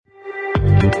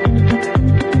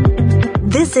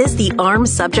This is the AHRMM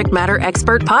Subject Matter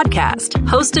Expert Podcast,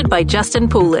 hosted by Justin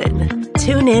Poulin.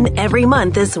 Tune in every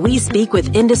month as we speak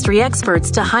with industry experts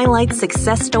to highlight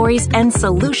success stories and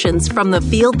solutions from the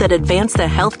field that advance the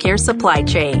healthcare supply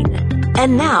chain.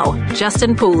 And now,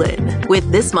 Justin Poulin with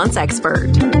this month's expert.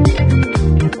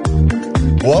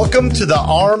 Welcome to the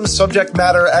AHRMM Subject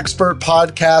Matter Expert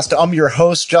Podcast. I'm your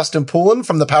host, Justin Poulin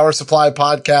from the Power Supply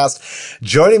Podcast.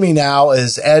 Joining me now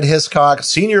is Ed Hisscock,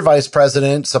 Senior Vice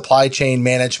President, Supply Chain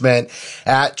Management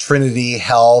at Trinity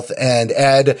Health. And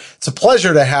Ed, it's a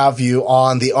pleasure to have you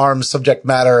on the AHRMM Subject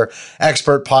Matter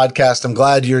Expert Podcast. I'm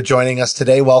glad you're joining us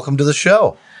today. Welcome to the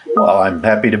show. Well, I'm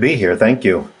happy to be here. Thank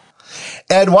you.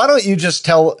 Ed, why don't you just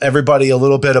tell everybody a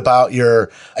little bit about your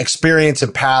experience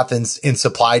and path in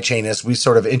supply chain as we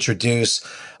sort of introduce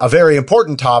a very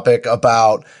important topic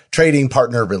about trading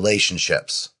partner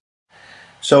relationships?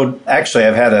 So actually,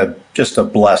 I've had just a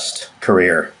blessed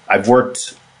career. I've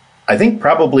worked, I think,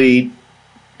 probably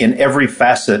in every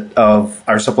facet of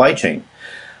our supply chain.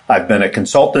 I've been a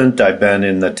consultant. I've been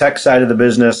in the tech side of the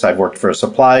business. I've worked for a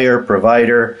supplier,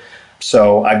 provider.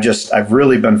 So I've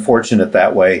really been fortunate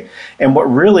that way. And what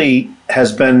really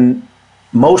has been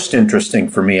most interesting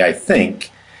for me, I think,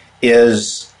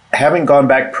 is having gone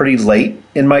back pretty late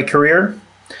in my career,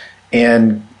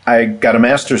 and I got a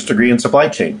master's degree in supply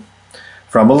chain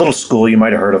from a little school you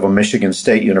might have heard of, Michigan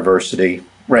State University,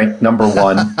 ranked number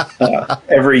one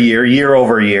every year, year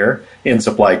over year in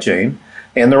supply chain.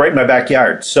 And they're right in my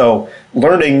backyard. So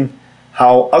learning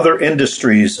how other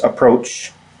industries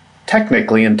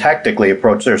technically and tactically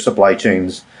approach their supply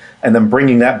chains, and then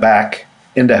bringing that back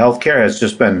into healthcare has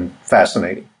just been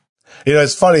fascinating. You know,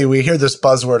 it's funny. We hear this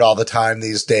buzzword all the time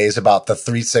these days about the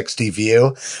 360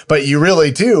 view, but you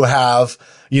really do have,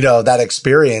 that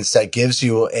experience that gives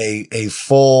you a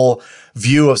full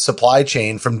view of supply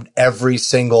chain from every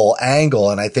single angle.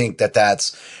 And I think that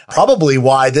that's probably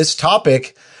why this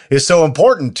topic is so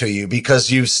important to you,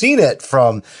 because you've seen it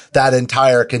from that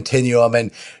entire continuum. And,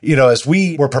 as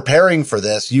we were preparing for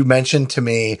this, you mentioned to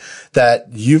me that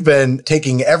you've been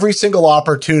taking every single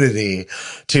opportunity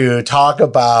to talk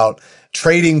about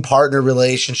trading partner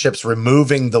relationships,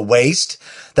 removing the waste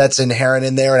that's inherent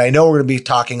in there. And I know we're going to be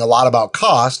talking a lot about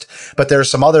cost, but there's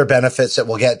some other benefits that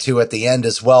we'll get to at the end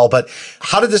as well. But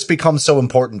how did this become so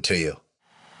important to you?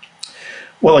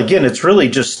 Well, again, it's really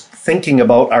just thinking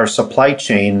about our supply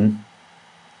chain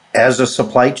as a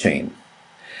supply chain.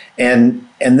 And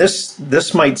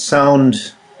this might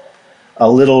sound a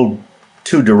little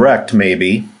too direct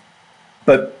maybe,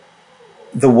 but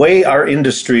the way our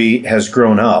industry has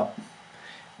grown up,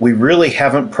 we really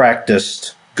haven't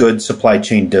practiced good supply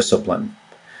chain discipline.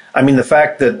 I mean, the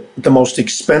fact that the most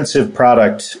expensive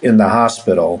product in the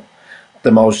hospital,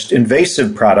 the most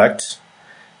invasive product,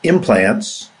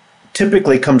 implants,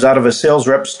 typically comes out of a sales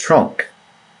rep's trunk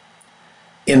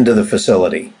into the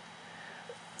facility.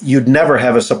 You'd never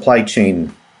have a supply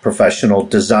chain professional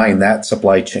design that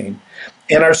supply chain.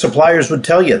 And our suppliers would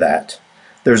tell you that.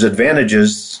 There's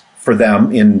advantages for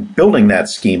them in building that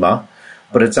schema,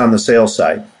 but it's on the sales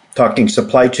side. Talking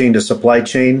supply chain to supply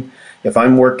chain, if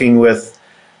I'm working with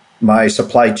my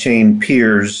supply chain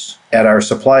peers at our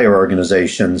supplier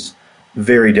organizations,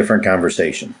 very different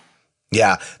conversation.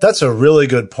 Yeah, that's a really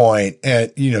good point.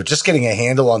 And, just getting a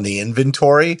handle on the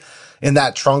inventory in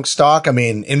that trunk stock. I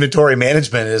mean, inventory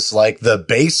management is like the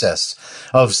basis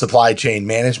of supply chain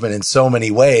management in so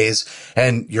many ways.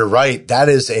 And you're right. That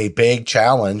is a big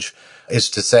challenge, is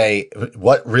to say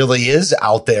what really is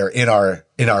out there in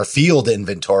our field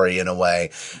inventory in a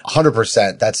way.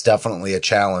 100%. That's definitely a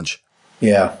challenge.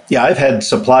 Yeah. I've had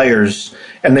suppliers,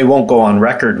 and they won't go on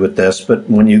record with this, but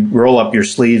when you roll up your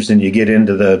sleeves and you get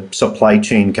into the supply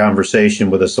chain conversation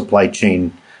with a supply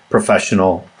chain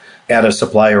professional at a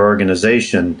supplier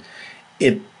organization,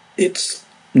 it's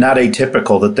not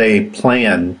atypical that they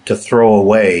plan to throw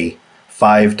away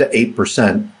 5 to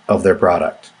 8% of their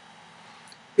product.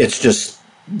 It's just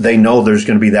they know there's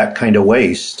going to be that kind of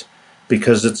waste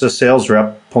because it's a sales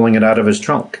rep pulling it out of his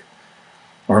trunk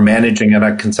or managing at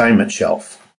a consignment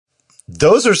shelf.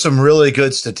 Those are some really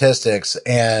good statistics.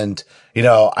 And,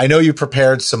 I know you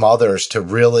prepared some others to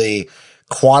really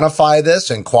quantify this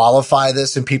and qualify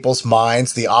this in people's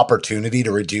minds, the opportunity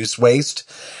to reduce waste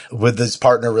with these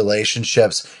partner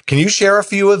relationships. Can you share a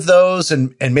few of those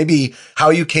and maybe how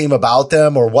you came about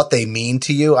them or what they mean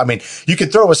to you? I mean, you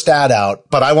could throw a stat out,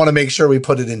 but I want to make sure we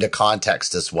put it into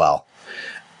context as well.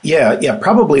 Yeah.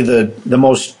 Probably the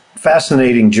most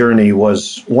fascinating journey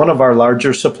was one of our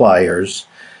larger suppliers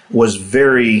was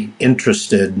very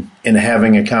interested in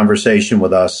having a conversation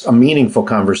with us, a meaningful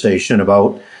conversation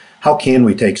about how can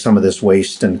we take some of this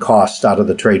waste and cost out of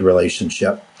the trade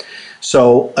relationship?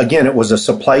 So again, it was a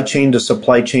supply chain to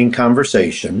supply chain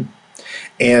conversation.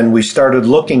 And we started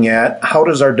looking at how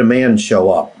does our demand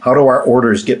show up? How do our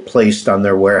orders get placed on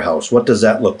their warehouse? What does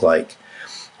that look like?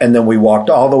 And then we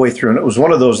walked all the way through, and it was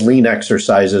one of those lean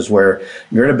exercises where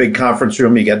you're in a big conference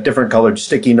room, you got different colored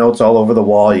sticky notes all over the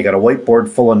wall, you got a whiteboard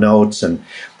full of notes, and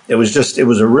it was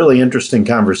a really interesting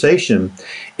conversation.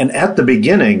 And at the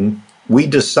beginning, we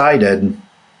decided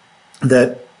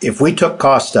that if we took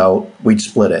cost out, we'd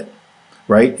split it,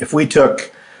 right? If we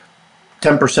took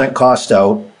 10% cost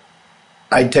out,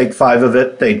 I'd take 5 of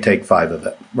it, they'd take 5 of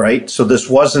it, right? So this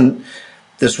wasn't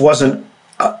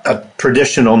a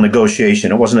traditional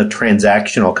negotiation. It wasn't a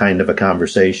transactional kind of a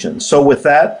conversation. So with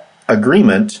that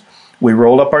agreement, we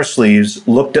rolled up our sleeves,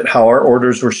 looked at how our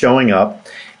orders were showing up,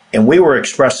 and we were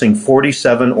expressing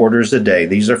 47 orders a day.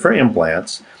 These are for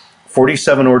implants,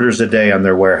 47 orders a day on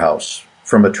their warehouse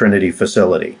from a Trinity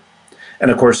facility. And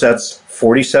of course, that's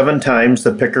 47 times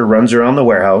the picker runs around the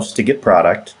warehouse to get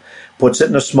product, puts it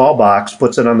in a small box,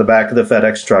 puts it on the back of the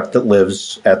FedEx truck that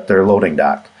lives at their loading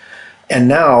dock. And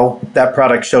now that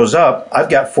product shows up, I've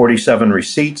got 47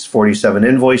 receipts, 47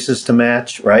 invoices to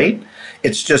match, right?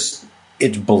 It's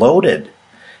bloated.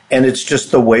 And it's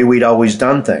just the way we'd always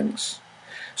done things.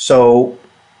 So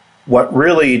what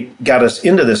really got us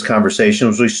into this conversation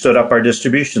was we stood up our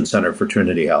distribution center for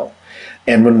Trinity Health.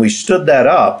 And when we stood that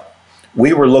up,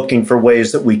 we were looking for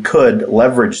ways that we could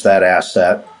leverage that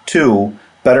asset to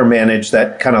better manage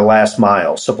that kind of last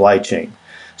mile supply chain.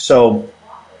 So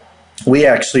we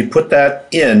actually put that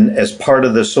in as part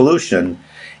of the solution.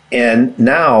 And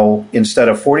now, instead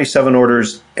of 47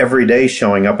 orders every day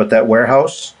showing up at that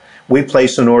warehouse, we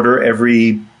place an order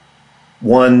every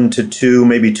 1 to 2,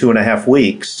 maybe 2.5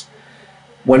 weeks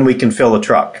when we can fill a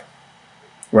truck,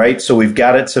 right? So we've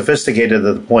got it sophisticated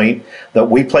to the point that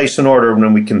we place an order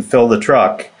when we can fill the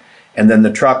truck, and then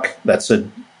the truck, that's the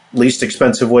least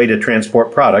expensive way to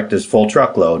transport product, is full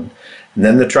truckload. And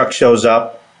then the truck shows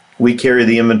up. We carry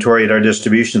the inventory at our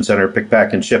distribution center, pick,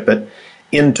 pack, and ship it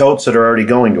in totes that are already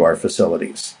going to our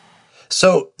facilities.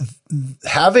 So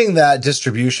having that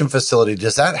distribution facility,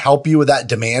 does that help you with that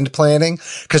demand planning?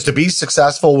 Because to be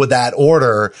successful with that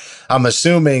order, I'm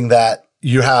assuming that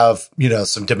you have,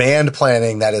 some demand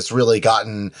planning that has really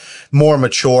gotten more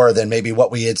mature than maybe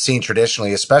what we had seen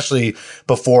traditionally, especially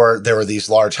before there were these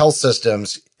large health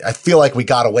systems. I feel like we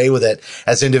got away with it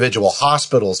as individual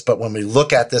hospitals, but when we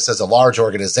look at this as a large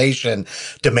organization,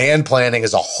 demand planning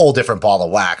is a whole different ball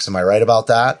of wax. Am I right about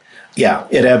that? Yeah,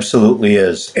 it absolutely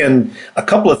is. And a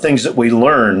couple of things that we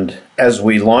learned as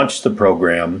we launched the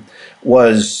program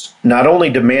was not only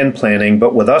demand planning,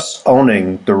 but with us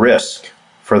owning the risk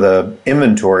for the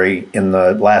inventory in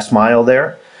the last mile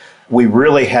there, we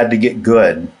really had to get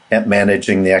good at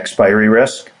managing the expiry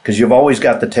risk, because you've always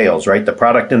got the tails, right? The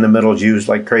product in the middle is used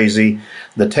like crazy.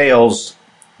 The tails,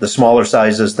 the smaller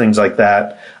sizes, things like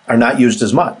that, are not used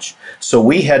as much. So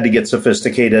we had to get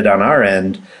sophisticated on our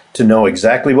end to know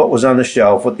exactly what was on the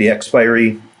shelf, what the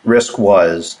expiry risk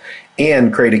was,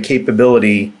 and create a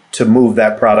capability to move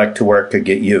that product to where it could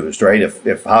get used, right?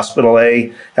 If Hospital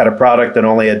A had a product that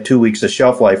only had 2 weeks of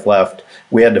shelf life left,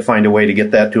 we had to find a way to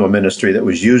get that to a ministry that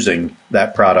was using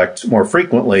that product more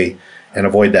frequently and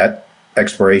avoid that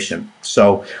expiration.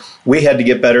 So we had to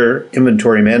get better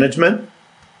inventory management.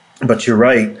 But you're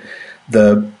right,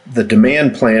 the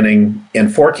demand planning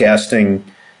and forecasting,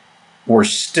 we're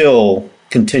still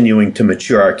continuing to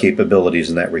mature our capabilities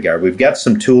in that regard. We've got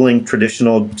some tooling,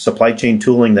 traditional supply chain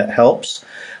tooling that helps.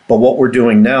 But what we're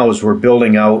doing now is we're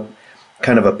building out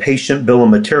kind of a patient bill of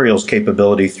materials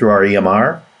capability through our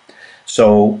EMR.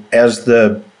 So as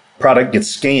the product gets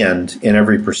scanned in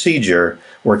every procedure,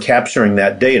 we're capturing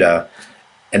that data.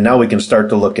 And now we can start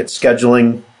to look at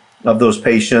scheduling of those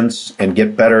patients and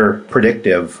get better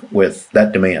predictive with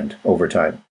that demand over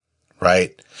time.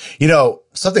 Right.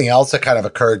 Something else that kind of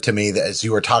occurred to me that as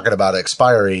you were talking about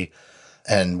expiry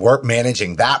and work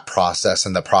managing that process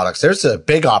and the products, there's a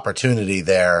big opportunity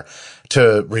there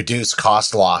to reduce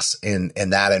cost loss in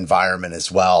that environment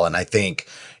as well. And I think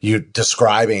you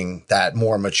describing that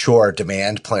more mature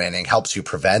demand planning helps you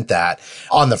prevent that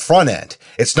on the front end.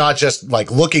 It's not just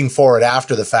like looking for it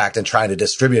after the fact and trying to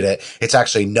distribute it. It's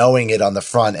actually knowing it on the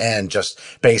front end, just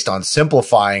based on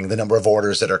simplifying the number of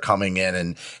orders that are coming in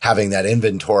and having that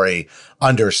inventory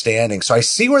understanding. So I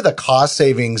see where the cost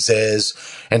savings is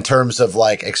in terms of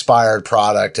like expired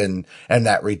product and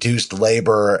that reduced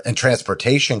labor and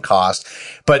transportation cost.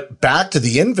 But back to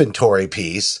the inventory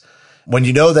piece, when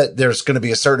you know that there's going to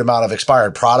be a certain amount of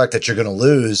expired product that you're going to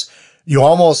lose, you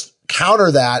almost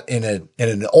counter that in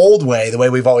an old way, the way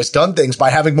we've always done things, by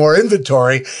having more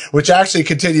inventory, which actually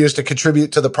continues to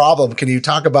contribute to the problem. Can you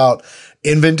talk about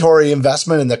inventory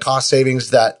investment and the cost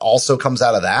savings that also comes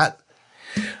out of that?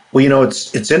 Well,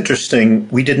 it's interesting.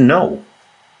 We didn't know.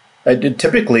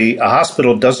 Typically, a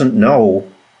hospital doesn't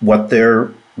know what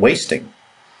they're wasting,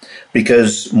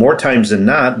 because more times than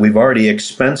not, we've already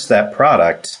expensed that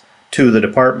product to the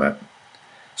department.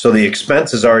 So the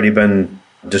expense has already been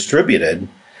distributed,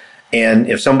 and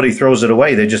if somebody throws it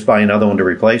away, they just buy another one to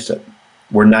replace it.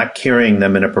 We're not carrying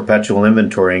them in a perpetual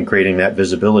inventory and creating that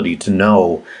visibility to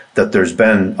know that there's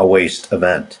been a waste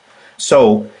event.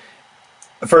 So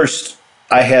first,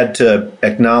 I had to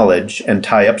acknowledge and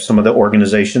tie up some of the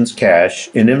organization's cash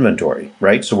in inventory,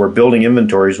 right? So we're building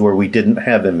inventories where we didn't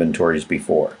have inventories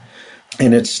before.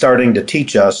 And it's starting to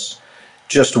teach us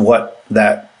just what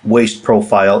that waste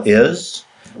profile is.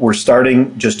 We're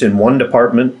starting just in one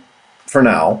department for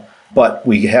now, but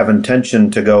we have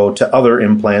intention to go to other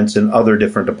implants in other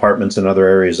different departments in other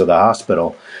areas of the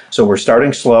hospital. So we're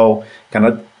starting slow, kind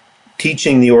of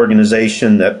teaching the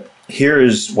organization that here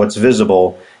is what's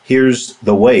visible, here's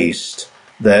the waste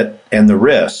and the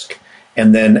risk.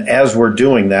 And then as we're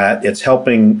doing that, it's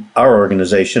helping our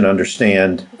organization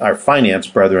understand, our finance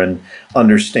brethren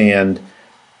understand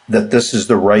that this is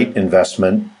the right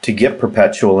investment to get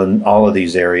perpetual in all of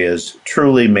these areas,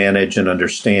 truly manage and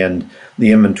understand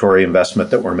the inventory investment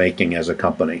that we're making as a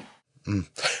company.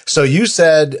 So you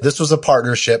said this was a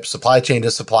partnership, supply chain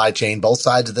to supply chain, both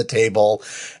sides of the table,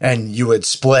 and you would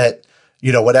split,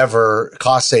 whatever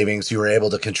cost savings you were able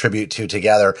to contribute to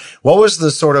together. What was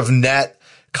the sort of net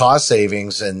cost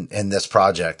savings in this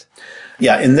project?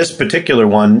 Yeah, in this particular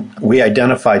one, we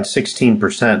identified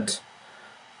 16%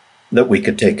 that we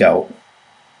could take out.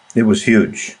 It was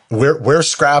huge. We're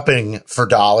scrapping for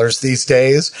dollars these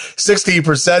days.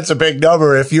 16% is a big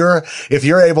number. If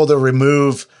you're able to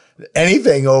remove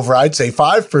anything over, I'd say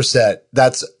 5%,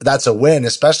 that's a win,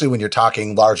 especially when you're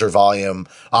talking larger volume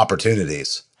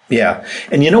opportunities. Yeah.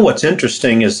 And what's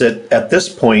interesting is that at this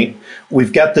point,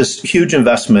 we've got this huge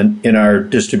investment in our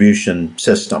distribution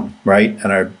system, right?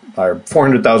 And our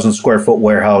 400,000 square foot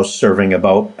warehouse serving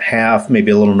about half,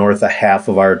 maybe a little north of half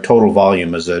of our total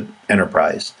volume as an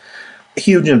enterprise.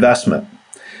 Huge investment.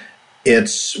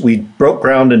 We broke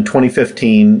ground in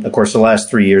 2015. Of course, the last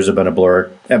 3 years have been a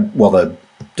blur. Well, the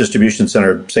distribution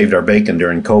center saved our bacon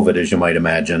during COVID, as you might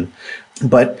imagine.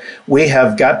 But we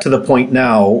have got to the point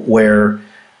now where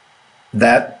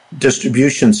that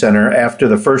distribution center, after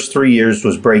the first 3 years,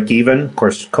 was break even. Of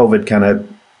course, COVID kind of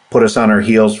put us on our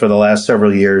heels for the last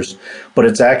several years, but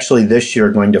it's actually this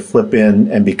year going to flip in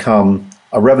and become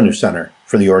a revenue center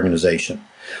for the organization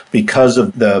because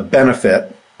of the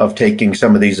benefit of taking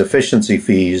some of these efficiency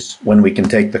fees when we can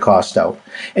take the cost out.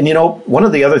 And one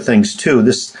of the other things too,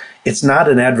 it's not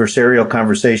an adversarial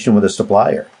conversation with a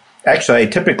supplier.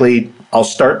 Actually, I'll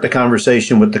start the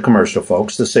conversation with the commercial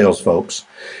folks, the sales folks,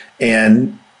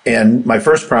 and my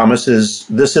first promise is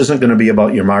this isn't going to be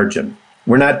about your margin.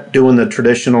 We're not doing the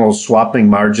traditional swapping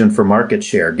margin for market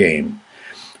share game.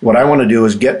 What I want to do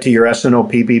is get to your S&OP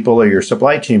people or your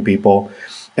supply chain people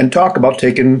and talk about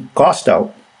taking cost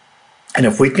out. And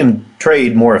if we can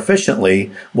trade more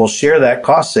efficiently, we'll share that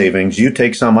cost savings. You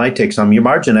take some, I take some. Your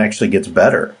margin actually gets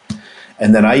better.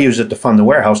 And then I use it to fund the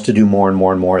warehouse to do more and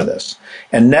more and more of this.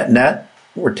 And net,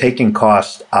 we're taking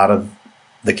cost out of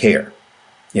the care.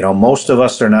 Most of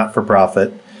us are not for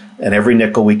profit, and every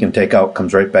nickel we can take out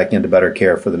comes right back into better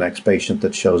care for the next patient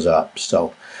that shows up.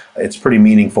 So it's pretty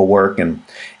meaningful work, and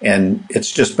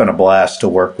it's just been a blast to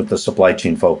work with the supply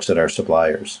chain folks at our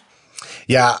suppliers.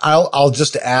 Yeah, I'll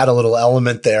just add a little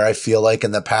element there. I feel like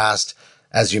in the past,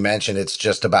 as you mentioned, it's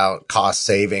just about cost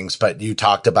savings, but you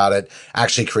talked about it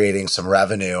actually creating some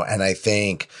revenue. And I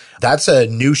think that's a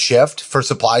new shift for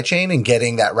supply chain and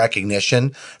getting that recognition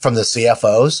from the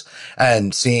CFOs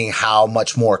and seeing how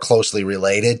much more closely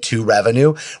related to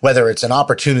revenue, whether it's an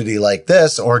opportunity like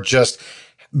this or just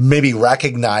maybe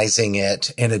recognizing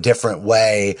it in a different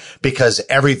way, because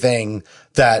everything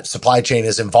that supply chain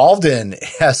is involved in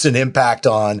has an impact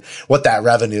on what that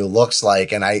revenue looks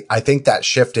like. And I think that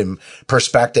shift in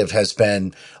perspective has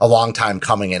been a long time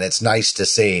coming, and it's nice to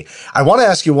see. I want to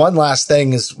ask you one last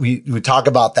thing as we talk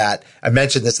about that. I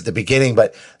mentioned this at the beginning,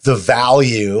 but the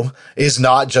value is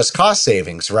not just cost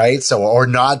savings, right? So, or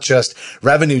not just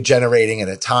revenue generating at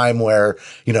a time where,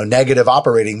 negative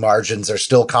operating margins are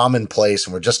still commonplace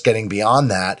and we're just getting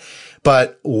beyond that.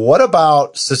 But what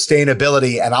about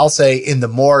sustainability? And I'll say in the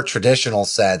more traditional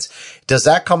sense, does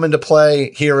that come into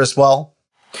play here as well?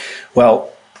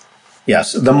 Well,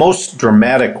 yes. The most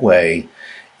dramatic way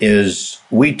is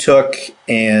we took,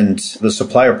 and the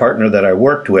supplier partner that I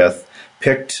worked with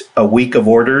picked a week of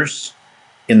orders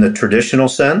in the traditional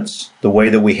sense, the way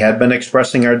that we had been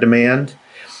expressing our demand,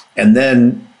 and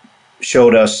then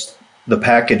showed us the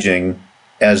packaging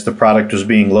as the product was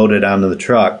being loaded onto the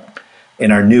truck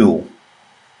in our new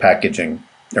packaging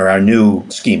or our new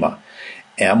schema,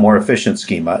 a more efficient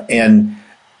schema. And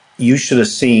you should have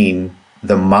seen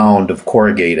the mound of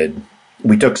corrugated.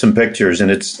 We took some pictures,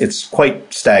 and it's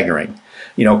quite staggering,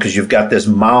 because you've got this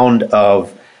mound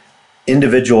of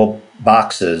individual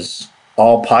boxes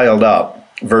all piled up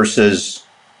versus,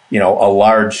 a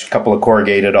large couple of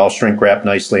corrugated all shrink wrapped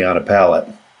nicely on a pallet.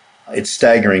 It's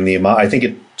staggering the amount. I think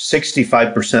it's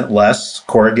 65% less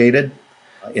corrugated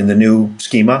in the new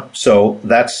schema. So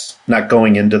that's not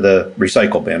going into the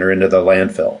recycle bin or into the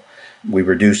landfill. We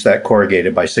reduced that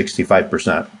corrugated by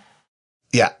 65%.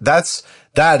 Yeah, that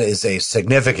is a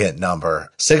significant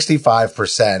number,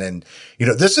 65%. And,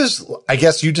 this is, I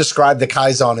guess you described the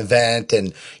Kaizen event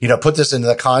and, put this into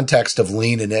the context of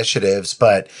lean initiatives.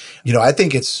 But, I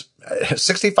think it's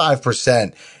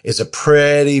 65% is a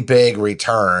pretty big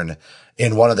return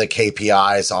in one of the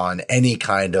KPIs on any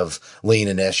kind of lean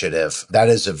initiative. That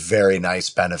is a very nice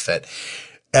benefit.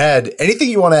 Ed, anything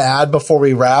you want to add before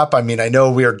we wrap? I mean, I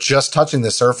know we are just touching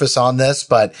the surface on this,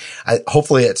 but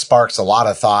hopefully it sparks a lot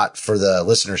of thought for the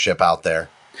listenership out there.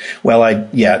 Well, I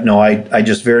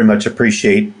just very much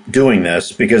appreciate doing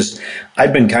this because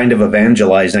I've been kind of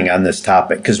evangelizing on this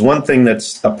topic. Because one thing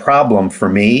that's a problem for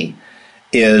me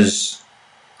is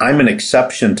I'm an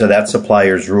exception to that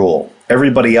supplier's rule.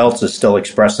 Everybody else is still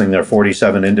expressing their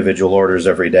 47 individual orders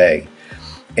every day.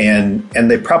 And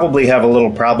they probably have a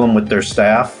little problem with their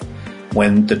staff.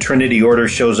 When the Trinity order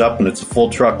shows up and it's a full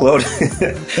truckload,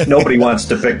 nobody wants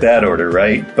to pick that order,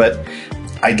 right? But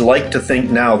I'd like to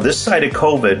think now, this side of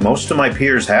COVID, most of my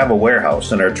peers have a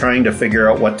warehouse and are trying to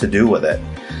figure out what to do with it.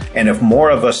 And if more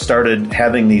of us started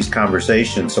having these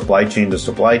conversations, supply chain to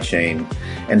supply chain,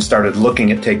 and started looking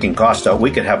at taking cost out,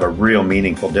 we could have a real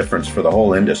meaningful difference for the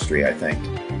whole industry, I think.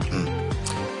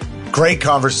 Great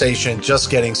conversation. Just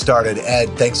getting started. Ed,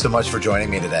 thanks so much for joining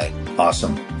me today.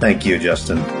 Awesome. Thank you,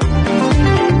 Justin.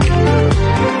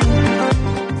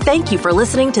 Thank you for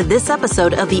listening to this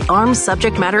episode of the AHRMM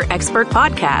Subject Matter Expert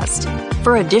Podcast.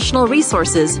 For additional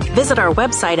resources, visit our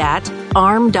website at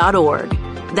ahrmm.org.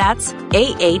 That's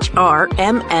AHRMM.org.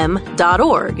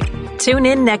 Tune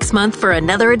in next month for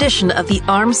another edition of the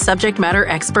AHRMM Subject Matter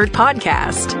Expert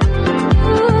Podcast.